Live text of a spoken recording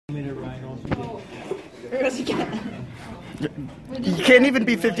You can't even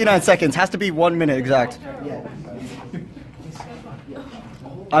be 59 seconds. Has to be 1 minute exact.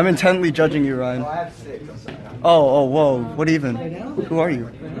 I'm intently judging you, Ryan. I have 6. Oh, whoa. What even? Who are you?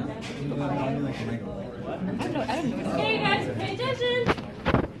 Hey guys, pay attention!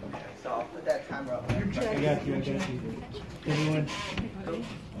 So I'll put that camera up there. I got you. Anyone?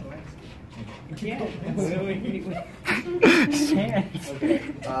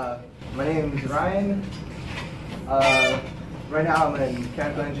 My name is Ryan. Right now I'm a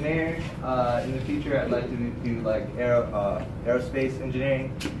mechanical engineer. In the future I'd like to do like aerospace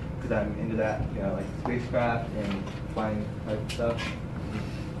engineering because I'm into that, like spacecraft and flying type stuff.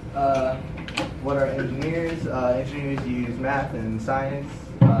 What are engineers? Engineers use math and science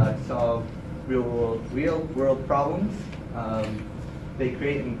to solve real world problems. They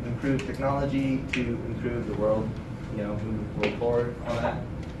create and improve technology to improve the world, move the world forward on that.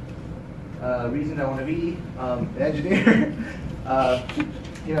 Reasons I want to be an engineer.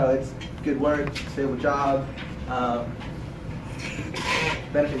 It's good work, stable job,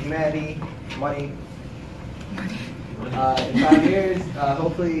 benefit humanity, money. In 5 years,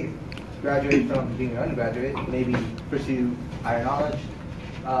 hopefully graduate from being an undergraduate, maybe pursue higher knowledge,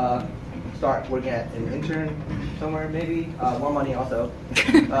 start working at an intern somewhere maybe, more money also.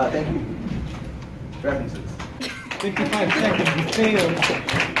 Thank you. References. 55 seconds, you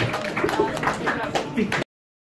failed.